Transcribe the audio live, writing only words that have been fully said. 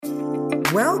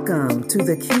Welcome to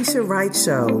the Kecia Wright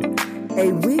Show,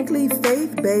 a weekly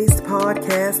faith-based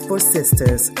podcast for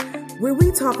sisters, where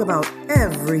we talk about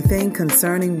everything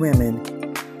concerning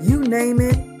women. You name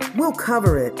it, we'll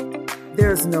cover it.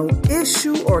 There's no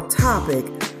issue or topic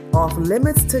off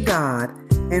limits to God,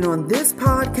 and on this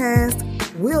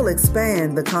podcast, we'll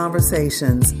expand the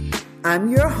conversations. I'm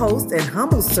your host and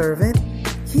humble servant,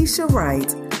 Kecia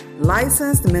Wright,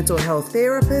 licensed mental health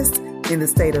therapist in the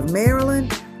state of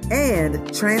Maryland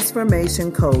and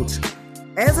transformation coach.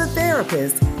 As a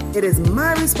therapist, it is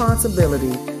my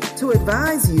responsibility to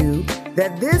advise you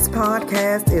that this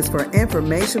podcast is for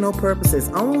informational purposes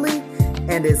only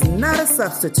and is not a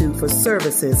substitute for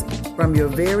services from your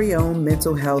very own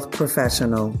mental health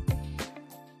professional.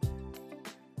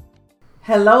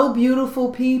 Hello,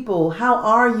 beautiful people. How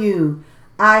are you?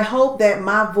 I hope that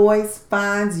my voice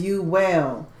finds you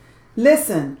well.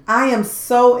 Listen, I am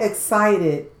so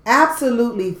excited,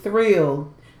 absolutely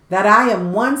thrilled that I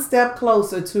am one step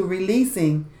closer to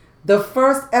releasing the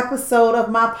first episode of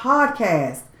my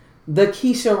podcast, The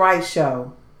Kecia Wright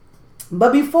Show.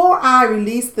 But before I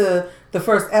release the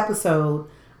first episode,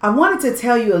 I wanted to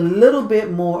tell you a little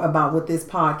bit more about what this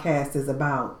podcast is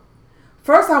about.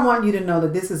 First, I want you to know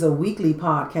that this is a weekly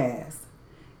podcast.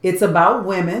 It's about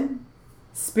women,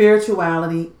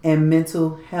 spirituality, and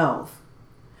mental health.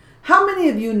 How many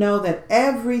of you know that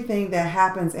everything that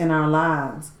happens in our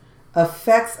lives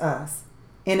affects us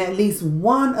in at least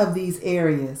one of these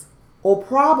areas, or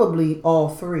probably all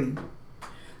three?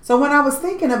 So when I was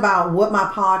thinking about what my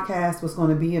podcast was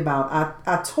going to be about,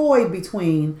 I toyed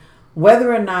between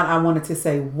whether or not I wanted to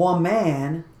say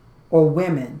woman or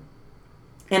women.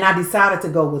 And I decided to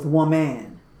go with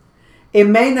woman. It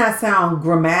may not sound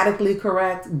grammatically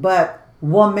correct, but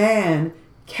woman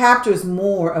captures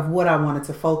more of what I wanted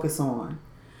to focus on.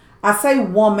 I say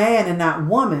woman and not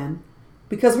woman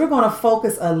because we're going to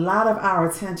focus a lot of our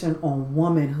attention on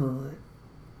womanhood.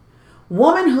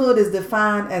 Womanhood is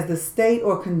defined as the state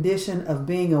or condition of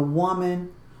being a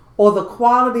woman, or the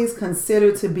qualities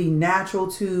considered to be natural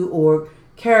to or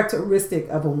characteristic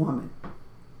of a woman.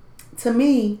 To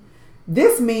me,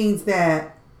 this means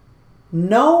that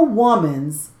no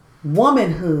woman's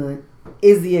womanhood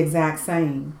is the exact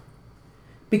same,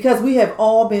 because we have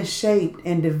all been shaped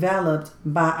and developed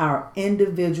by our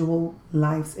individual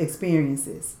life's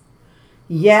experiences.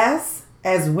 Yes,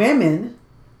 as women,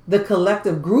 the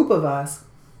collective group of us,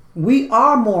 we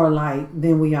are more alike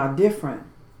than we are different.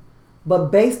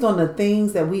 But based on the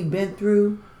things that we've been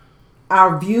through,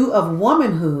 our view of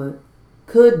womanhood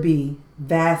could be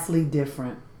vastly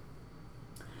different.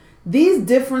 These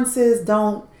differences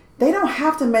don't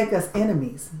have to make us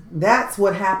enemies. That's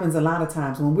what happens a lot of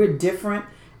times when we're different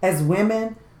as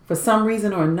women. For some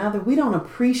reason or another, we don't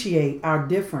appreciate our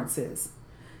differences.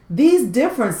 These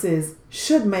differences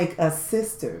should make us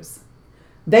sisters.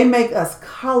 They make us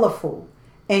colorful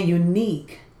and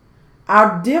unique.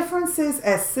 Our differences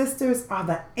as sisters are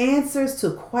the answers to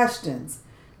questions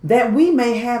that we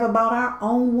may have about our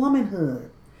own womanhood,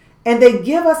 and they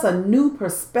give us a new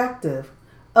perspective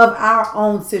of our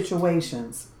own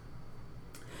situations.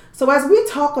 So as we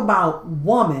talk about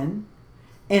woman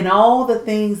and all the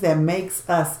things that makes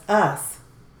us us,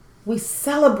 we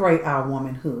celebrate our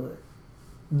womanhood,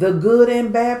 the good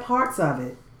and bad parts of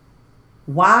it.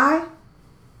 Why?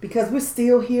 Because we're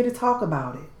still here to talk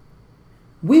about it.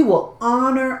 We will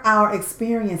honor our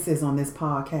experiences on this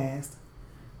podcast.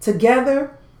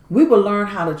 Together, we will learn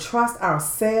how to trust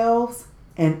ourselves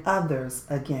and others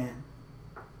again.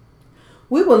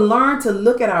 We will learn to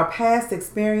look at our past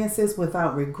experiences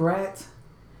without regret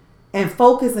and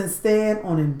focus instead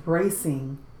on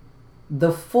embracing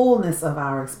the fullness of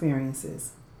our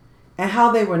experiences and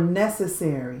how they were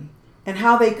necessary and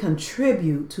how they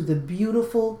contribute to the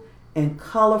beautiful and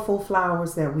colorful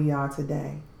flowers that we are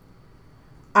today.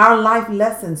 Our life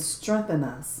lessons strengthen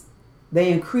us.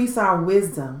 They increase our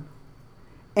wisdom,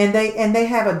 and they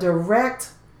have a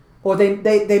direct, or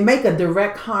they make a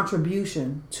direct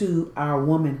contribution to our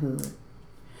womanhood.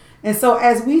 And so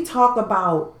as we talk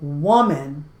about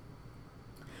woman,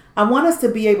 I want us to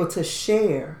be able to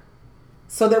share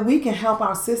so that we can help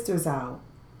our sisters out.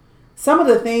 Some of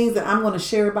the things that I'm going to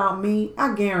share about me,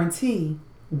 I guarantee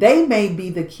they may be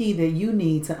the key that you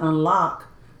need to unlock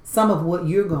some of what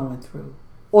you're going through,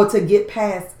 or to get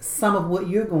past some of what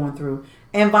you're going through,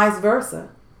 and vice versa.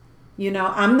 You know,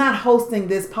 I'm not hosting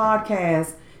this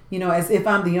podcast, as if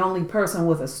I'm the only person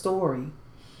with a story,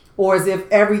 or as if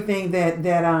everything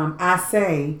that I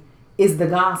say is the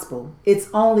gospel. It's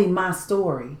only my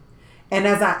story. And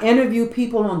as I interview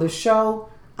people on the show,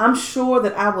 I'm sure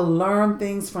that I will learn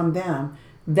things from them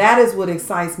That is what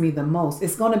excites me the most.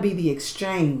 It's going to be the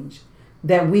exchange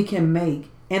that we can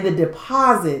make and the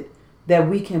deposit that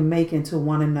we can make into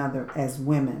one another as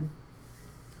women.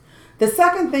 The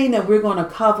second thing that we're going to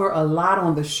cover a lot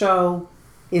on the show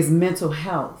is mental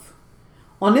health.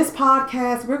 On this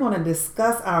podcast, we're going to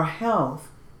discuss our health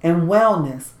and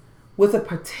wellness with a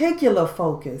particular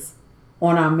focus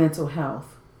on our mental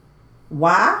health.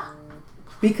 Why?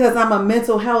 Because I'm a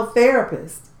mental health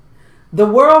therapist. The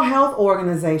World Health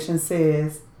Organization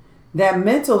says that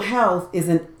mental health is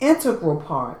an integral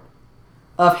part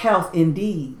of health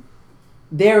indeed.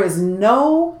 There is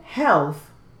no health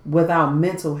without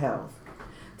mental health.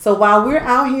 So while we're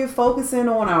out here focusing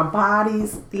on our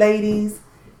bodies, ladies,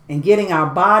 and getting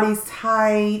our bodies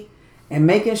tight and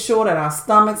making sure that our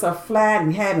stomachs are flat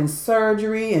and having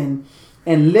surgery and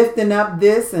lifting up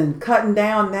this and cutting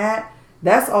down that,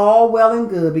 that's all well and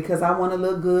good because I want to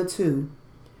look good too.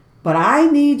 But I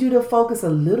need you to focus a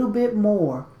little bit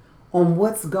more on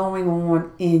what's going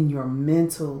on in your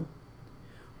mental.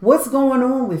 What's going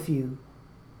on with you?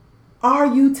 Are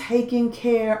you taking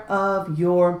care of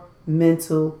your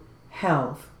mental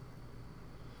health?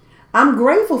 I'm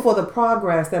grateful for the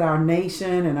progress that our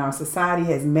nation and our society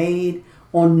has made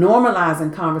on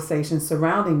normalizing conversations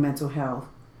surrounding mental health.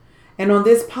 And on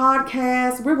this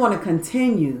podcast, we're going to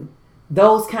continue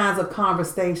those kinds of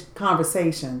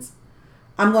conversations.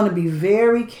 I'm going to be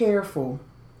very careful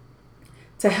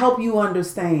to help you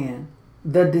understand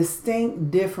the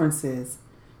distinct differences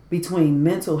between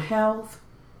mental health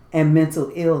and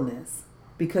mental illness,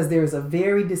 because there is a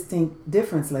very distinct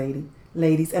difference,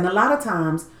 ladies. And a lot of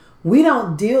times we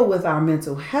don't deal with our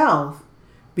mental health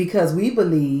because we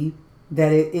believe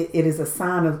that it is a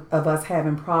sign of us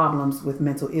having problems with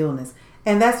mental illness.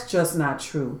 And that's just not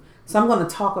true. So I'm going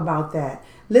to talk about that.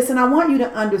 Listen, I want you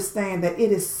to understand that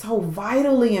it is so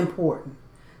vitally important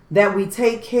that we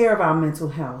take care of our mental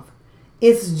health.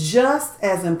 It's just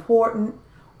as important,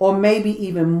 or maybe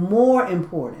even more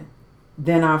important,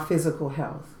 than our physical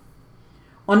health.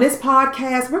 On this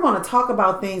podcast, we're going to talk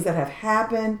about things that have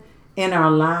happened in our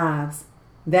lives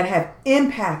that have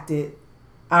impacted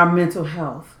our mental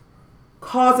health,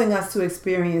 causing us to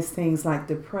experience things like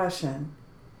depression,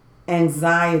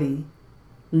 anxiety,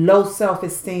 low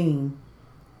self-esteem,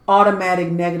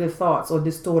 automatic negative thoughts or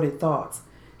distorted thoughts.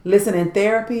 Listen, in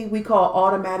therapy, we call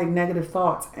automatic negative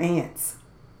thoughts ants.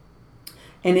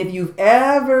 And if you've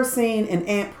ever seen an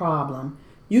ant problem,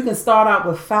 you can start out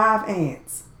with 5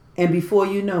 ants, and before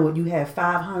you know it, you have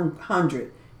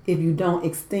 500 if you don't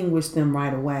extinguish them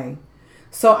right away.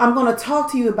 So I'm going to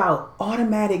talk to you about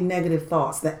automatic negative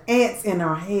thoughts, the ants in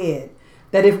our head,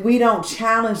 that if we don't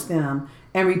challenge them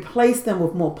and replace them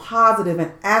with more positive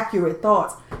and accurate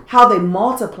thoughts, how they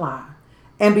multiply.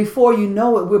 And before you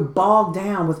know it, we're bogged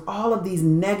down with all of these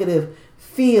negative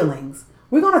feelings.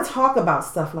 We're going to talk about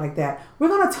stuff like that. We're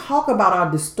going to talk about our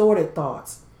distorted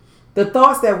thoughts, the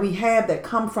thoughts that we have that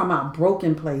come from our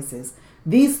broken places,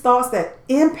 these thoughts that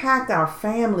impact our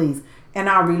families and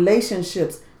our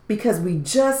relationships because we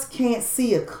just can't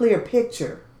see a clear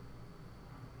picture.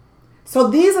 So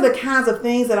these are the kinds of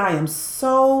things that I am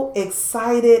so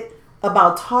excited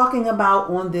about talking about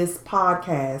on this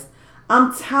podcast.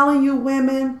 I'm telling you,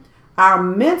 women, our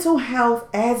mental health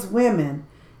as women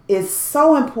is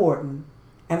so important,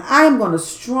 and I am going to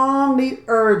strongly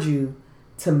urge you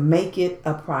to make it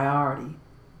a priority.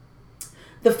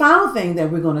 The final thing that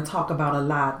we're going to talk about a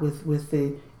lot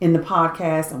in the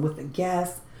podcast and with the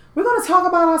guests, we're going to talk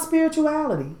about our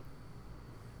spirituality.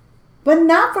 But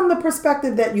not from the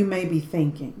perspective that you may be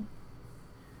thinking.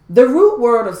 The root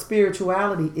word of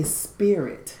spirituality is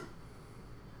spirit,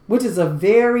 which is a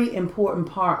very important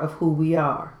part of who we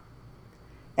are.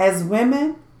 As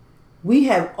women, we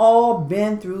have all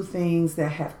been through things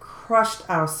that have crushed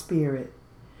our spirit.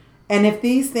 And if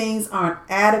these things aren't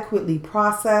adequately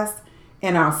processed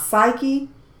in our psyche,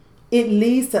 it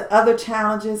leads to other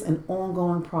challenges and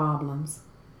ongoing problems.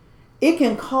 It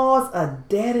can cause a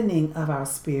deadening of our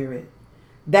spirit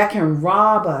that can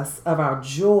rob us of our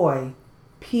joy,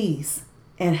 peace,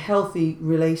 and healthy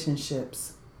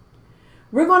relationships.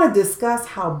 We're going to discuss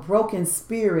how broken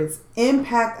spirits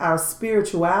impact our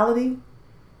spirituality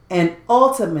and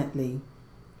ultimately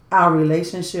our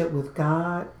relationship with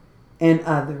God and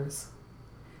others.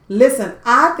 Listen,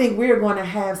 I think we're going to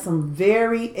have some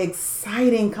very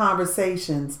exciting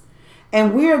conversations,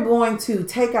 and we're going to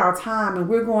take our time and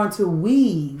we're going to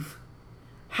weave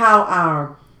how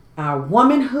our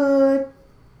womanhood,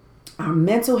 our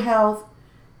mental health,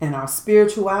 and our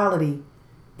spirituality,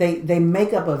 they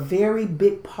make up a very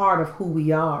big part of who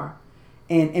we are.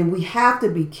 And we have to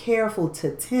be careful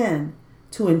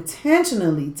to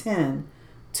intentionally tend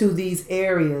to these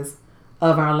areas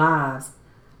of our lives.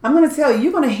 I'm going to tell you,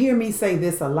 you're going to hear me say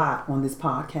this a lot on this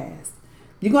podcast.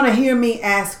 You're going to hear me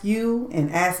ask you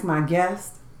and ask my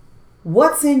guests,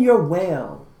 what's in your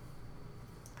well?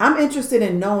 I'm interested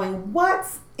in knowing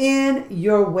what's in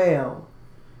your well.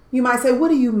 You might say, what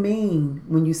do you mean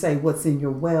when you say what's in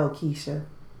your well, Kecia?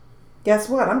 Guess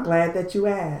what? I'm glad that you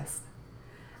asked.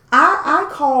 I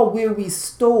call where we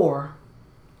store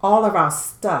all of our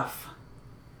stuff,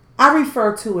 I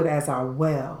refer to it as our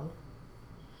well.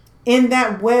 In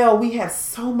that well, we have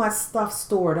so much stuff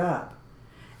stored up.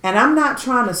 And I'm not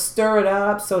trying to stir it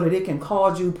up so that it can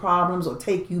cause you problems or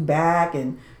take you back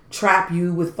and trap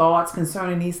you with thoughts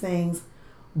concerning these things.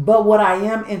 But what I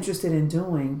am interested in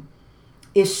doing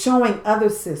is showing other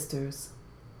sisters,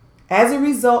 as a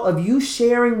result of you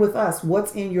sharing with us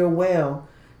what's in your well,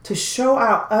 to show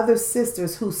our other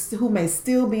sisters who may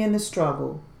still be in the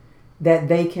struggle that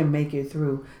they can make it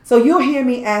through. So you'll hear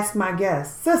me ask my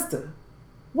guests, sister,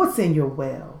 what's in your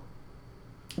well?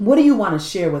 What do you want to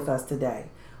share with us today?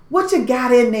 What you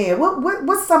got in there?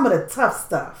 What's some of the tough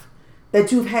stuff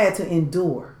that you've had to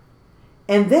endure?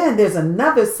 And then there's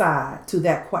another side to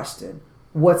that question.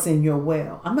 What's in your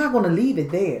well? I'm not going to leave it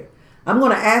there. I'm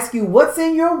going to ask you what's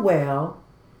in your well.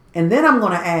 And then I'm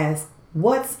going to ask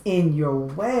what's in your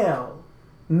well?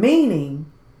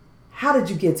 Meaning, how did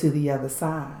you get to the other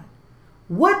side?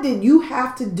 What did you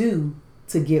have to do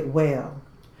to get well?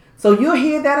 So you'll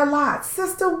hear that a lot.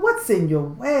 Sister, what's in your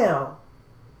well?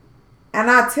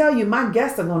 And I tell you, my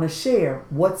guests are going to share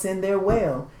what's in their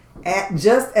well,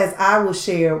 just as I will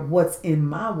share what's in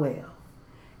my well.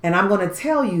 And I'm going to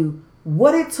tell you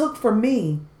what it took for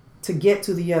me to get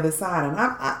to the other side. And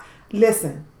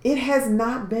listen, it has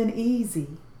not been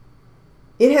easy.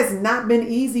 It has not been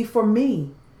easy for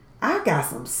me. I got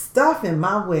some stuff in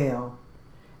my well,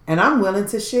 and I'm willing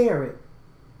to share it.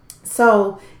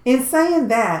 So in saying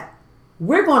that,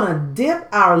 we're going to dip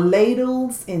our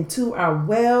ladles into our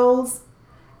wells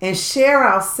and share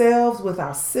ourselves with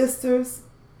our sisters.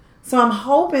 So I'm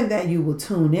hoping that you will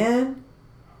tune in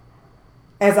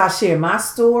as I share my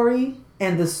story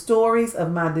and the stories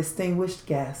of my distinguished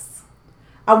guests.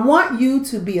 I want you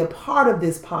to be a part of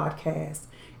this podcast.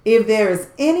 If there is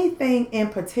anything in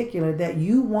particular that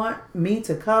you want me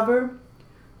to cover,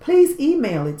 please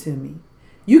email it to me.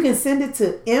 You can send it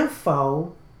to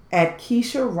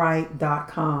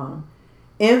info@KeciaWright.com.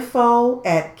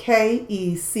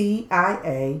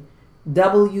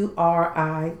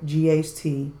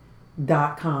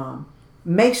 info@KeciaWright.com.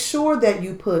 Make sure that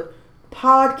you put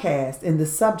podcast in the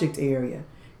subject area,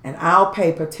 and I'll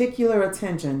pay particular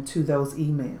attention to those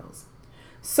emails.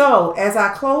 So as I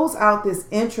close out this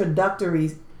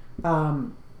introductory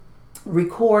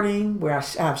recording where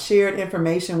I've shared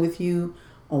information with you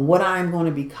on what I'm going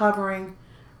to be covering,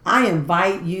 I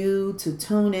invite you to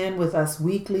tune in with us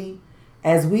weekly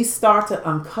as we start to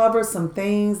uncover some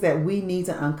things that we need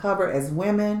to uncover as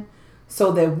women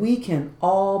so that we can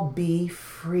all be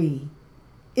free.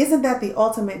 Isn't that the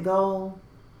ultimate goal?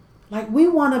 Like, we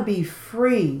want to be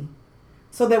free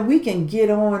so that we can get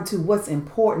on to what's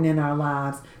important in our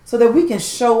lives, so that we can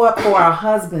show up for our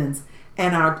husbands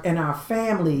and our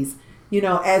families,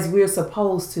 as we're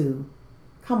supposed to.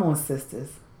 Come on,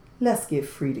 sisters. Let's get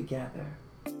free together.